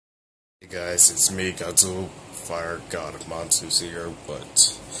Guys, it's me, Goku, Fire God of Monsters here,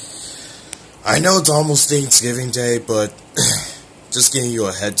 but I know it's almost Thanksgiving Day, but just giving you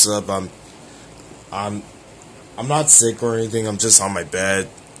a heads up, I'm not sick or anything, I'm just on my bed,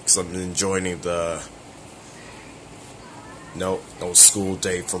 because I'm enjoying the no school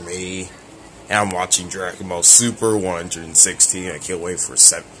day for me, and I'm watching Dragon Ball Super 116, I can't wait for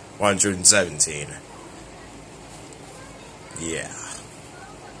 117, yeah.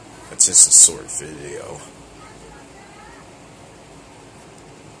 It's just a short video.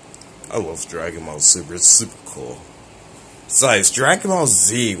 I love Dragon Ball Super. It's super cool. Besides, Dragon Ball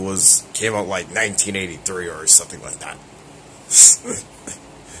Z came out like 1983 or something like that.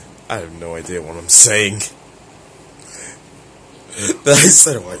 I have no idea what I'm saying. But I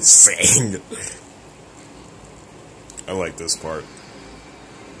said what I'm saying. I like this part.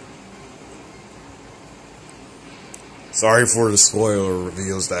 Sorry for the spoiler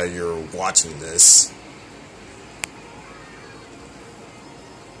reveals that you're watching this.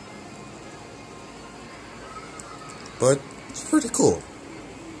 But it's pretty cool.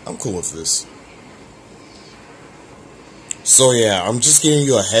 I'm cool with this. So yeah, I'm just giving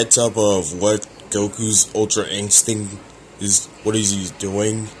you a heads up of what Goku's Ultra Instinct is. What is he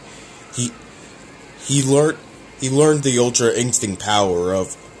doing? He learned the Ultra Instinct power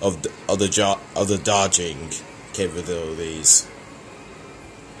of the dodging capabilities.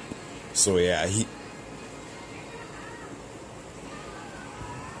 So yeah,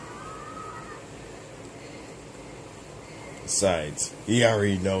 besides, he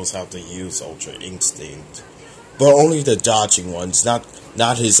already knows how to use Ultra Instinct, but only the dodging ones,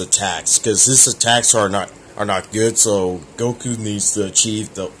 not his attacks, because his attacks are not good. So Goku needs to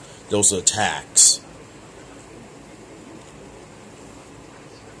achieve those attacks.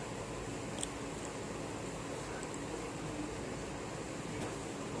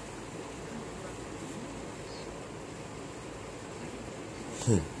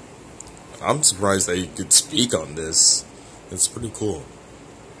 I'm surprised that you could speak on this. It's pretty cool.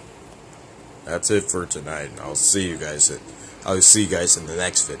 That's it for tonight. I'll see you guys in the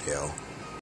next video.